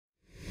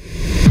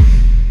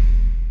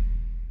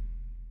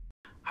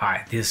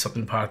Hi, this is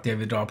Swapnil Bhartiya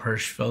with Rob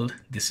Hirschfeld.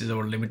 This is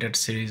our limited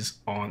series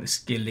on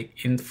scaling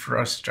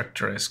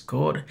infrastructure as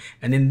code.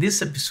 And in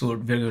this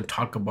episode, we're going to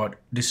talk about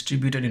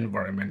distributed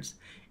environments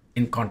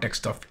in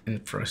context of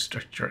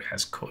infrastructure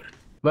as code.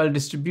 Well,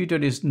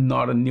 distributed is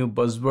not a new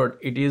buzzword.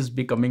 It is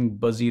becoming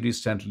buzzy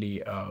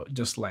recently,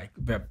 just like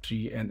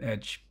Web3 and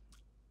Edge.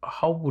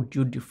 How would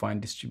you define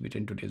distributed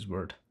in today's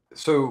world?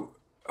 So,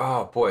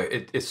 oh boy,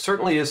 it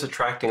certainly is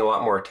attracting a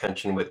lot more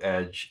attention with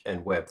Edge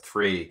and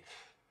Web3.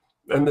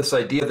 And this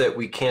idea that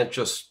we can't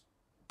just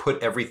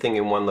put everything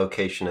in one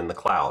location in the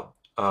cloud.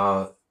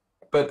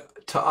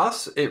 But to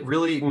us, it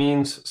really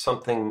means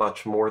something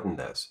much more than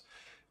this.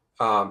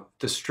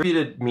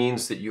 Distributed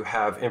means that you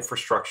have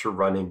infrastructure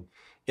running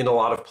in a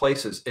lot of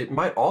places. It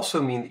might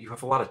also mean that you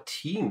have a lot of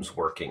teams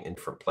working in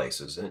different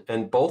places.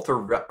 And both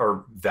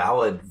are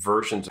valid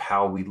versions of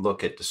how we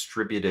look at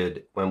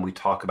distributed when we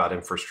talk about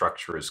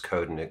infrastructure as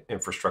code and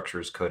infrastructure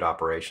as code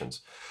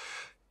operations.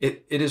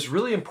 It is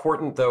really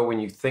important, though, when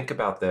you think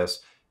about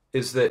this,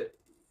 is that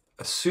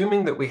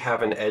assuming that we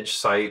have an edge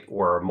site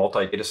or a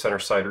multi-data center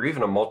site or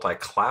even a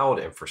multi-cloud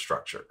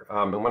infrastructure,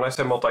 and when I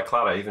say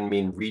multi-cloud, I even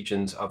mean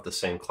regions of the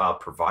same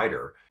cloud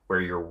provider where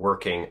you're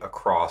working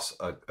across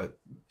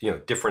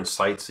different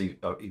sites,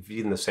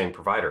 even the same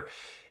provider.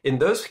 In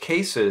those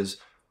cases,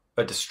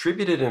 a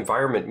distributed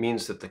environment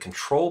means that the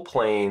control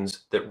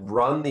planes that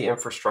run the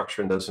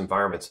infrastructure in those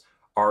environments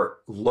are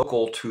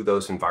local to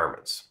those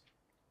environments.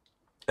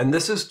 And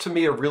this is, to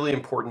me, a really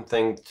important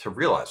thing to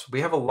realize.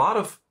 We have a lot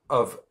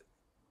of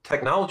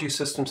technology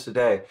systems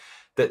today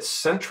that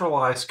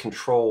centralize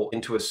control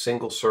into a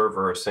single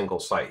server or a single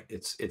site.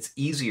 It's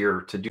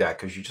easier to do that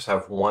because you just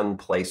have one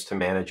place to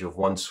manage, you have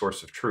one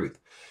source of truth.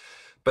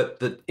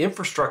 But the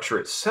infrastructure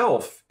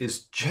itself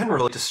is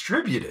generally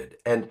distributed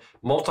and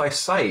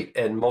multi-site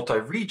and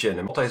multi-region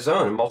and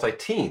multi-zone and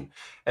multi-team.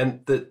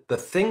 And the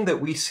thing that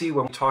we see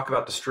when we talk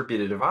about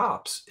distributed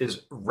ops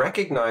is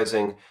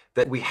recognizing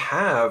that we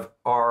have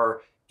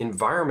our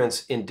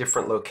environments in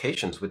different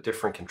locations with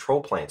different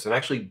control planes and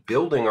actually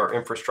building our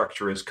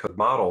infrastructure as code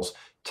models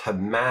to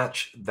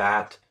match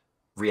that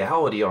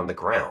reality on the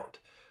ground.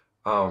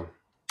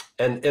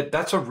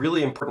 That's a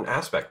really important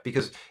aspect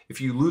because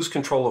if you lose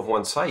control of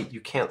one site,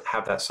 you can't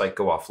have that site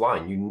go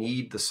offline. You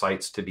need the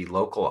sites to be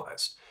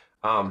localized.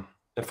 And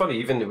funny,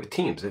 even with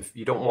teams, if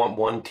you don't want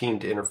one team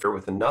to interfere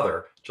with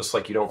another, just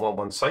like you don't want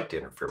one site to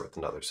interfere with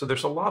another. So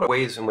there's a lot of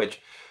ways in which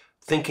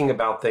thinking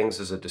about things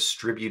as a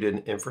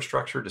distributed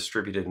infrastructure,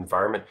 distributed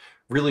environment,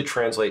 really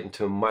translate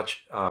into a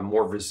much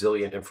more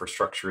resilient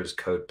infrastructure as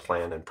code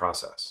plan and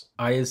process.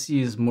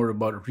 IaC is more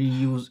about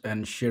reuse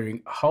and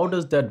sharing. How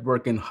does that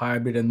work in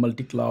hybrid and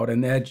multi-cloud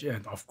and edge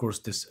and, of course,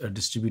 this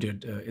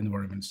distributed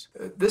environments?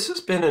 This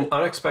has been an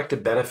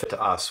unexpected benefit to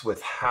us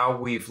with how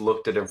we've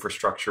looked at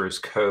infrastructure as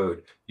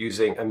code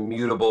using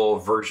immutable,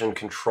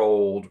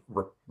 version-controlled,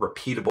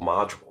 repeatable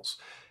modules.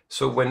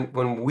 So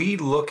when we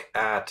look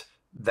at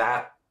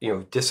that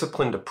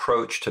disciplined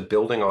approach to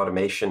building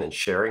automation and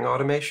sharing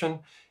automation,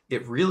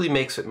 it really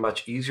makes it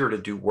much easier to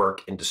do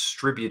work in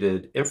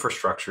distributed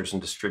infrastructures and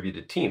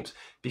distributed teams.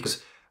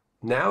 Because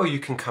now you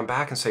can come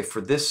back and say, for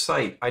this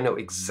site, I know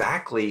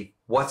exactly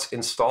what's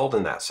installed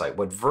in that site,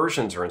 what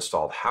versions are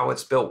installed, how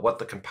it's built, what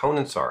the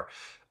components are.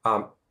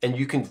 And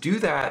you can do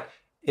that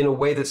in a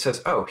way that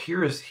says, oh,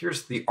 here's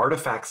the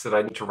artifacts that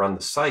I need to run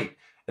the site,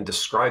 and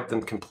describe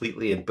them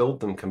completely and build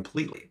them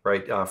completely,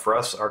 right? For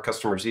us, our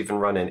customers even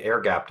run in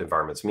air-gapped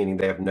environments, meaning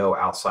they have no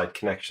outside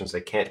connections. They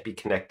can't be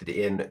connected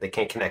in, they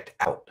can't connect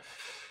out.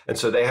 And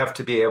so they have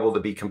to be able to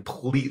be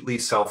completely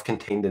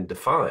self-contained and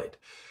defined.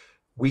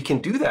 We can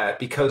do that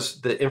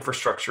because the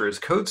infrastructure as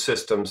code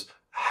systems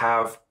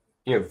have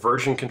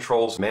version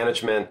controls,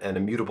 management, and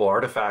immutable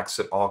artifacts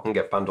that all can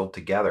get bundled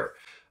together.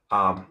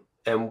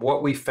 And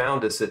what we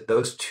found is that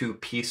those two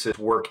pieces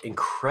work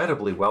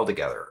incredibly well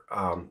together.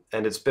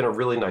 And it's been a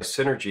really nice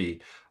synergy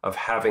of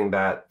having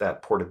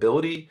that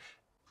portability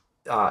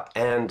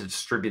and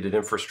distributed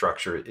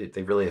infrastructure.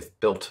 They really have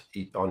built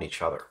on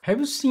each other. Have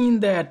you seen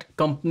that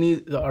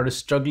companies are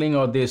struggling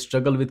or they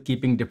struggle with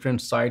keeping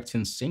different sites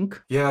in sync?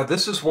 Yeah,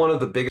 this is one of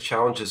the big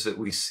challenges that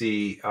we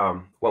see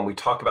when we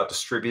talk about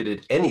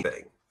distributed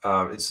anything.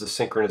 It's the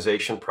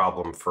synchronization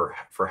problem for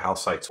how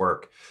sites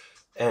work.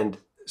 And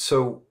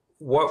so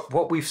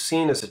what we've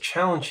seen as a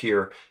challenge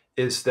here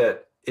is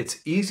that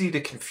it's easy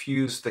to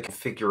confuse the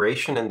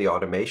configuration and the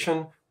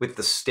automation with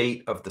the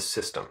state of the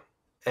system.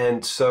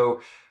 And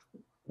so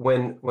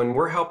when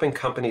we're helping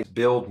companies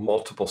build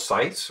multiple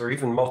sites or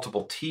even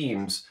multiple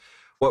teams,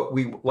 what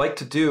we like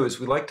to do is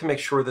we like to make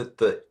sure that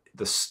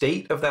the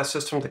state of that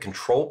system, the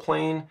control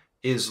plane,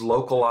 is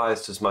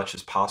localized as much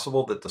as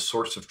possible, that the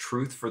source of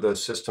truth for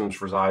those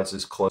systems resides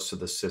as close to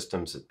the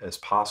systems as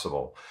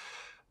possible.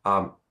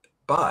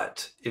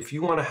 But if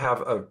you want to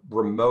have a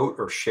remote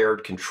or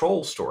shared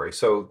control story,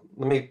 so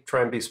let me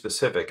try and be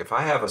specific. If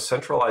I have a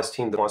centralized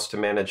team that wants to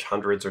manage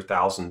hundreds or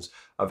thousands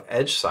of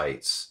edge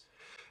sites,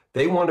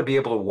 they want to be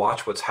able to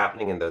watch what's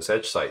happening in those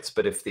edge sites.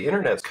 But if the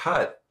internet's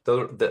cut,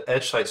 the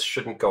edge sites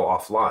shouldn't go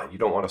offline. You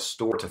don't want a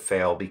store to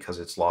fail because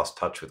it's lost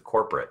touch with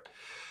corporate.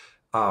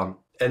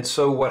 And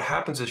so what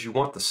happens is you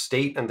want the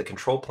state and the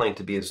control plane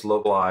to be as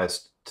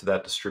localized to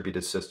that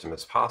distributed system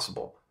as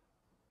possible.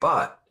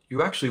 But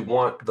you actually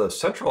want the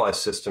centralized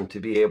system to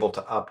be able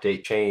to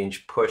update,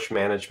 change, push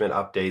management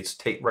updates,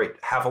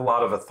 have a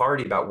lot of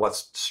authority about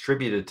what's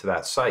distributed to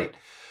that site.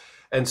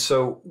 And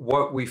so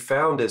what we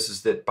found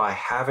is that by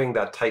having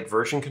that tight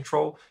version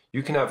control,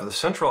 you can have the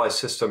centralized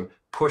system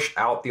push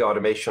out the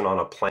automation on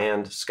a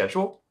planned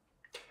schedule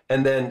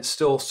and then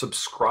still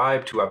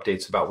subscribe to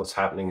updates about what's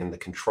happening in the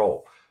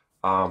control,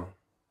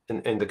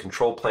 in the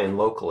control plane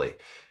locally.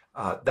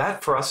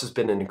 That for us has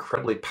been an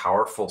incredibly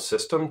powerful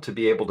system to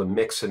be able to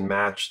mix and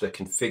match the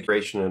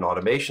configuration and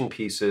automation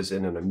pieces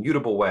in an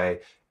immutable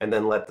way, and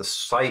then let the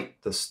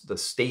site, the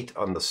state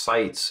on the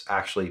sites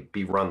actually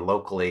be run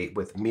locally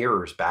with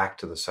mirrors back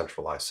to the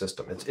centralized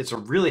system. It's a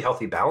really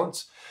healthy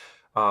balance.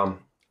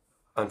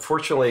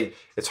 Unfortunately,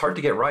 it's hard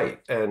to get right.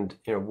 And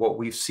what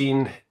we've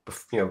seen,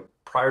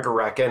 prior to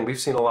RackN, we've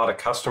seen a lot of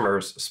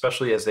customers,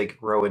 especially as they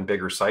grow in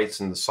bigger sites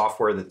and the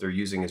software that they're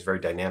using is very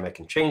dynamic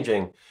and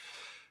changing,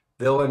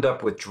 they'll end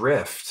up with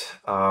drift.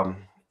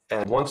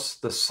 And once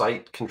the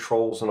site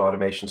controls and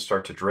automation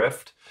start to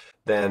drift,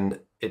 then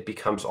it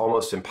becomes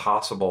almost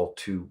impossible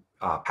to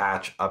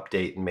patch,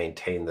 update, and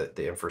maintain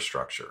the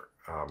infrastructure.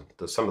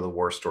 Some of the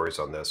war stories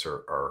on this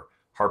are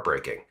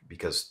heartbreaking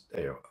because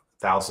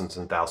thousands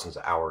and thousands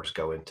of hours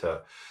go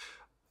into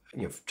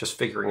just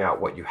figuring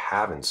out what you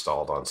have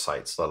installed on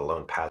sites, let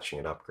alone patching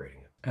and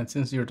upgrading it. And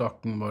since you're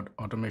talking about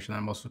automation,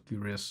 I'm also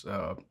curious,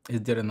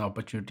 is there an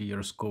opportunity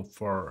or scope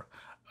for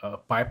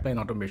pipeline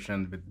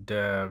automation with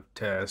dev,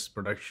 test,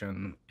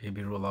 production,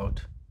 A/B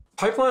rollout?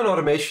 Pipeline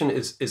automation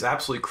is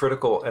absolutely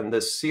critical, and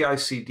this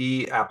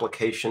CI/CD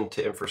application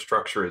to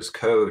infrastructure as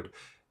code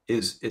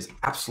is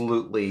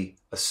absolutely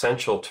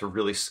essential to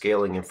really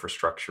scaling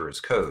infrastructure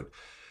as code.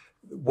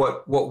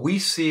 What we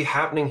see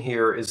happening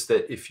here is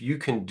that if you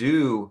can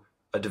do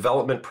a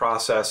development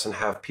process and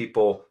have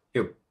people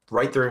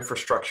write their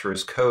infrastructure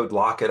as code,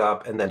 lock it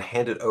up, and then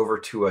hand it over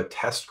to a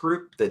test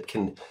group that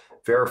can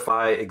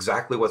verify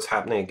exactly what's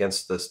happening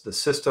against the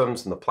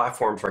systems and the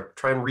platforms, right?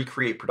 Try and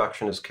recreate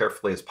production as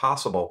carefully as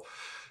possible.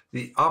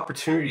 The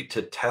opportunity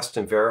to test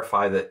and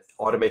verify that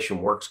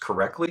automation works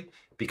correctly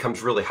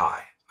becomes really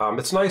high.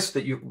 It's nice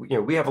that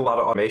we have a lot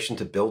of automation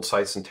to build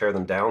sites and tear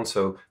them down,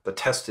 so the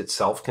test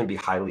itself can be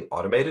highly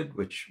automated,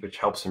 which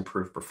helps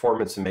improve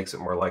performance and makes it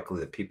more likely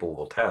that people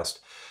will test.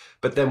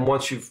 But then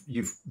once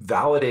you've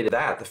validated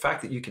that, the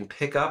fact that you can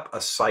pick up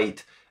a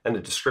site and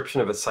a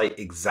description of a site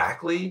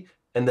exactly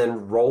and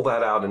then roll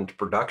that out into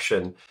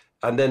production,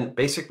 and then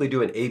basically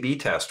do an A/B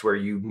test where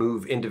you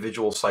move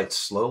individual sites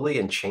slowly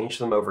and change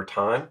them over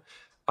time,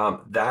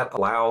 that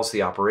allows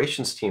the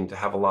operations team to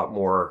have a lot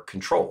more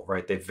control,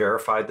 right? They've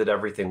verified that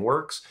everything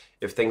works.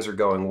 If things are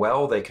going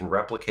well, they can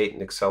replicate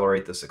and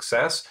accelerate the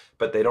success,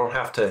 but they don't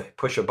have to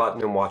push a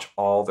button and watch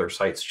all their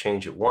sites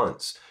change at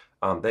once.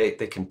 They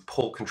can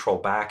pull control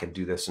back and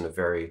do this in a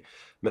very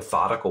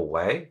methodical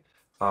way,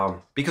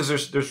 because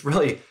there's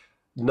really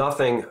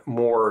nothing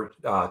more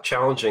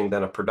challenging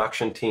than a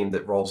production team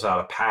that rolls out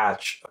a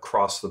patch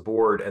across the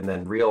board and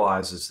then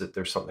realizes that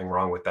there's something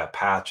wrong with that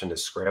patch and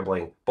is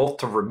scrambling both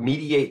to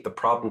remediate the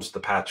problems the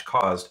patch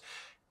caused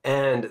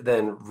and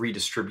then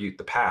redistribute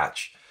the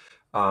patch.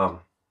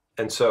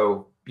 And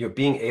so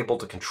being able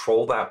to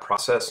control that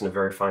process in a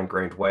very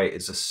fine-grained way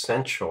is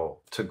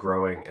essential to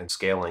growing and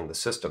scaling the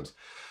systems.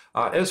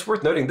 And it's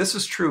worth noting, this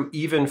is true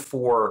even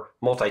for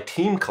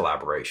multi-team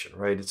collaboration,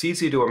 right? It's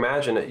easy to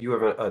imagine that you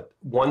have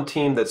one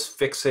team that's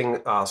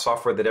fixing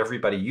software that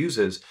everybody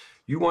uses.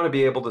 You want to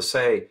be able to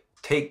say,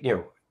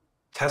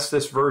 test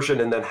this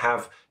version and then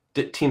have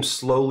teams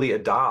slowly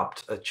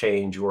adopt a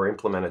change or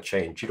implement a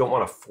change. You don't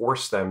want to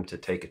force them to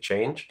take a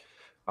change.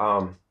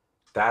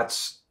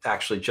 That's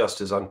actually just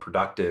as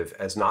unproductive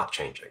as not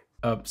changing.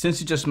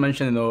 Since you just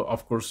mentioned,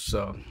 of course,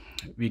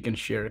 we can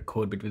share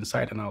code between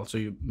sites, and also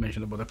you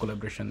mentioned about the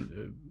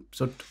collaboration.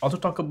 So also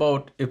talk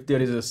about if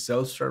there is a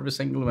self-service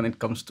angle when it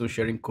comes to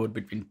sharing code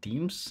between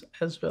teams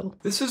as well.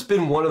 This has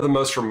been one of the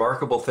most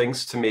remarkable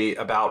things to me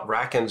about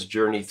RackN's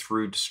journey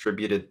through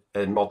distributed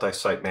and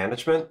multi-site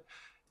management,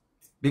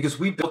 because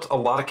we built a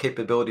lot of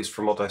capabilities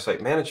for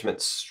multi-site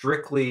management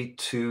strictly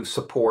to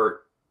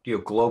support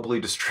globally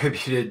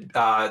distributed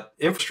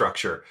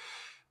infrastructure.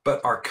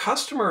 But our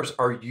customers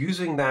are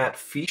using that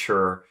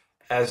feature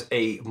as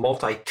a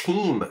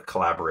multi-team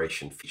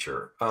collaboration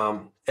feature.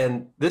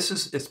 And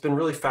it's been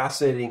really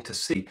fascinating to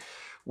see.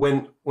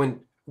 When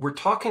we're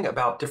talking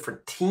about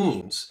different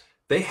teams,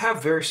 they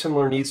have very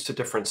similar needs to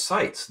different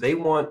sites. They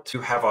want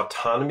to have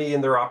autonomy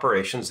in their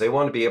operations. They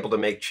want to be able to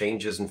make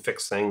changes and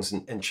fix things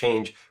and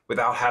change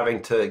without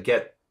having to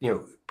get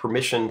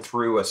permission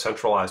through a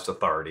centralized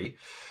authority.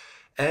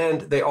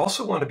 And they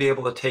also want to be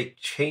able to take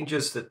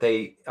changes that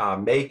they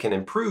make and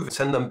improve and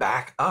send them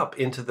back up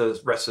into the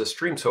rest of the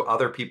stream so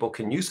other people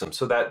can use them.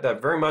 So that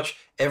very much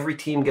every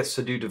team gets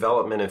to do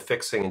development and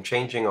fixing and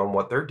changing on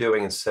what they're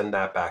doing and send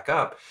that back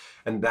up.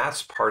 And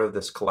that's part of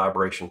this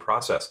collaboration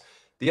process.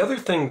 The other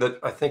thing that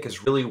I think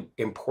is really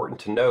important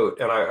to note,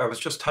 and I was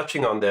just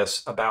touching on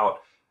this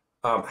about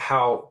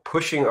how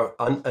pushing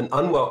an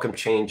unwelcome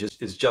change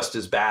is just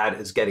as bad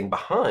as getting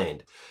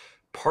behind.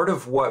 Part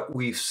of what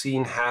we've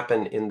seen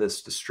happen in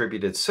this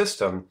distributed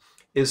system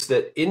is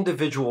that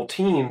individual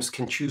teams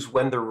can choose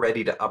when they're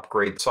ready to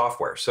upgrade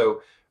software.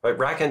 So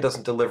RackN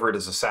doesn't deliver it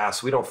as a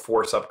SaaS. We don't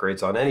force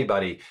upgrades on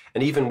anybody.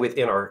 And even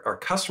within our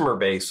customer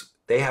base,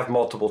 they have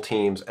multiple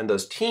teams, and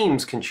those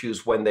teams can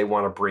choose when they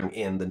want to bring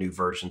in the new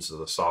versions of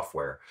the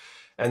software.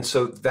 And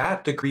so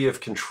that degree of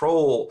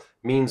control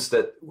means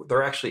that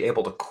they're actually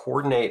able to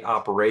coordinate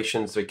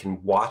operations. They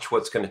can watch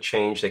what's going to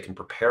change. They can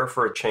prepare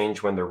for a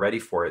change when they're ready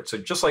for it. So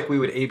just like we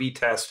would A/B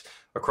test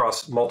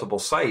across multiple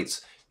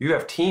sites, you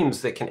have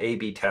teams that can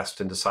A/B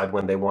test and decide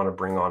when they want to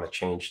bring on a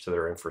change to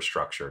their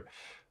infrastructure.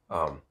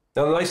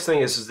 Now, the nice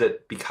thing is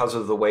that because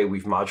of the way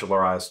we've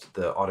modularized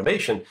the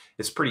automation,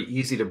 it's pretty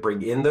easy to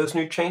bring in those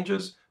new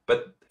changes,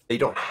 but they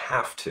don't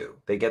have to.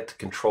 They get to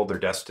control their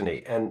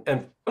destiny. And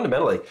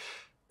fundamentally,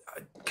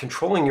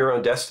 controlling your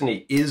own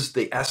destiny is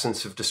the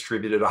essence of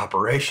distributed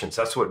operations.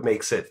 That's what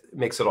makes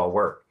it all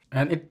work.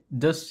 And it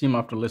does seem,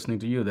 after listening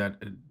to you,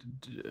 that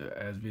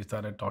as we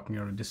started talking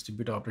about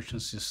distributed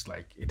operations, just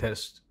like it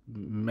has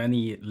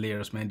many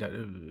layers, many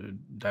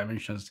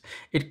dimensions.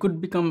 It could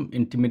become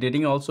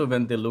intimidating also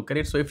when they look at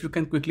it. So if you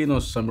can quickly,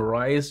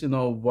 summarize,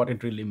 what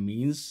it really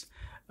means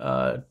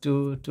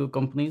to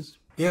companies.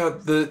 Yeah,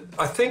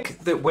 I think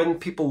that when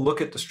people look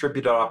at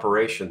distributed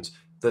operations,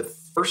 the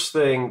first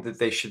thing that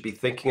they should be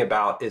thinking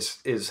about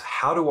is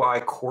how do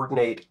I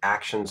coordinate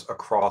actions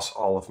across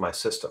all of my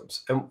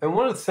systems? And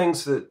one of the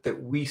things that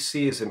we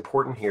see as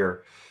important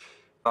here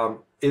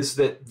is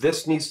that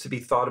this needs to be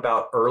thought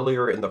about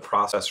earlier in the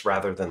process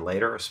rather than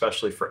later,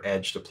 especially for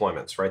edge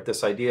deployments, right?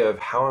 This idea of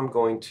how I'm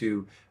going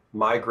to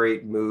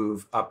migrate,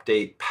 move,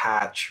 update,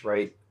 patch,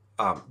 right?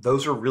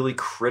 Those are really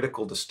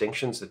critical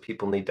distinctions that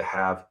people need to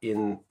have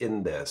in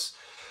this.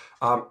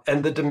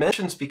 And the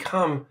dimensions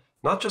become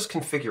not just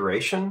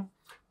configuration,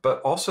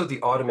 but also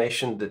the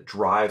automation that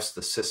drives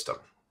the system.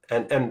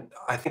 And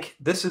I think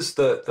this is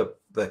the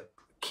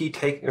key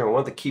one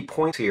of the key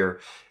points here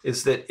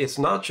is that it's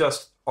not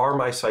just, are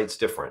my sites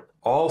different?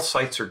 All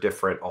sites are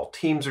different, all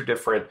teams are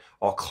different,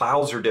 all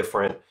clouds are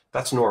different.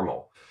 That's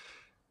normal.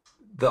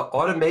 The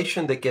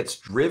automation that gets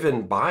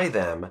driven by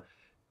them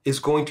is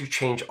going to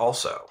change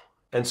also.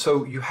 And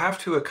so you have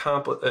to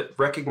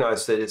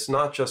recognize that it's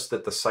not just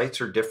that the sites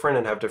are different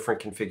and have different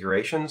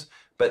configurations,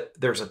 but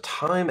there's a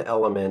time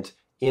element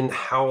in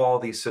how all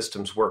these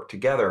systems work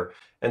together.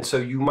 And so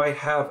you might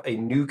have a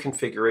new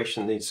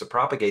configuration that needs to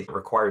propagate that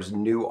requires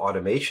new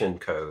automation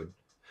code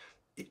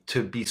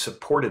to be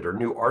supported, or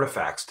new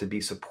artifacts to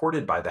be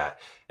supported by that.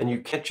 And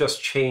you can't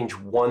just change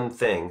one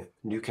thing,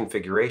 new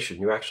configuration.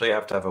 You actually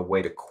have to have a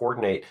way to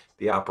coordinate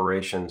the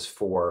operations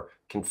for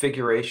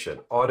configuration,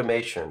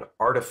 automation,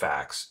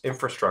 artifacts,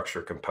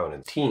 infrastructure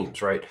components,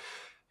 teams, right?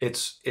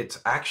 It's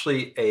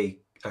actually a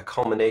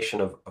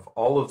culmination of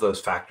all of those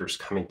factors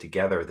coming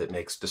together that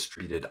makes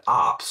distributed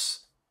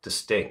ops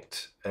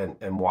distinct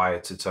and why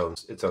it's its own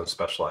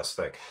specialized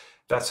thing.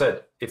 That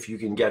said, if you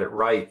can get it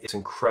right, it's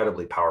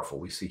incredibly powerful.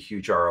 We see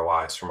huge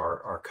ROIs from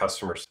our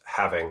customers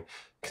having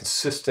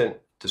consistent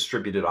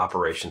distributed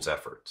operations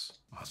efforts.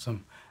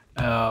 Awesome.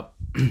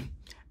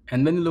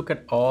 And when you look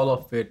at all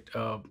of it,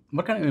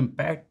 what kind of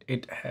impact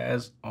it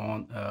has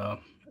on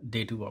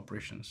day two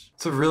operations?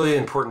 It's a really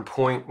important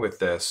point with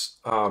this.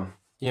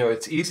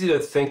 It's easy to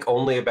think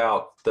only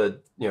about the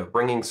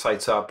bringing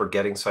sites up or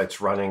getting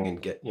sites running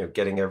and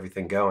getting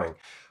everything going.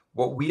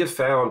 What we have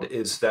found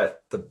is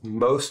that the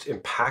most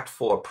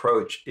impactful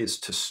approach is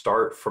to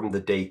start from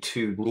the day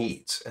two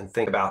needs and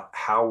think about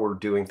how we're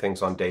doing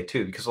things on day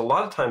two, because a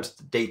lot of times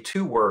the day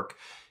two work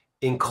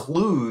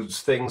includes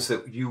things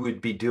that you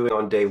would be doing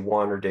on day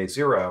one or day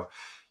zero.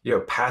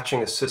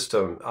 Patching a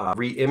system,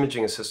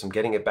 re-imaging a system,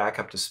 getting it back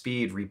up to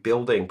speed,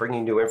 rebuilding,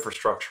 bringing new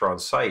infrastructure on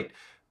site.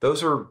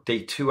 Those are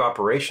day two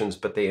operations,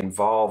 but they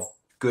involve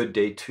good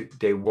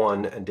day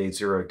one and day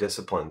zero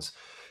disciplines.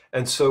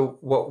 And so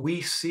what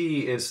we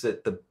see is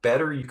that the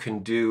better you can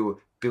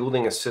do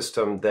building a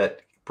system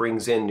that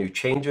brings in new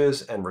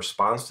changes and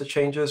responds to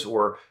changes,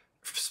 or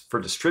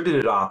for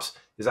distributed ops,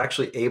 is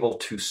actually able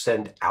to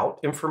send out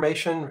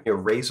information,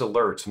 raise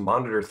alerts,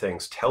 monitor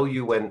things, tell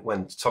you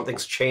when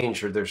something's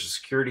changed or there's a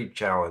security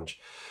challenge,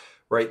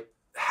 right?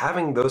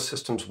 Having those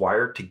systems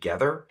wired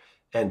together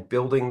and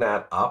building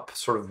that up,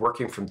 sort of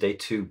working from day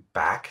two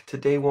back to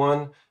day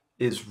one,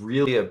 is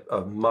really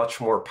a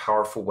much more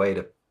powerful way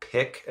to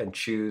pick and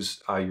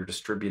choose your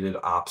distributed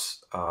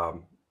ops,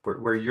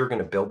 where you're going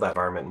to build that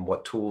environment and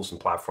what tools and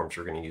platforms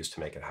you're going to use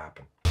to make it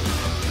happen.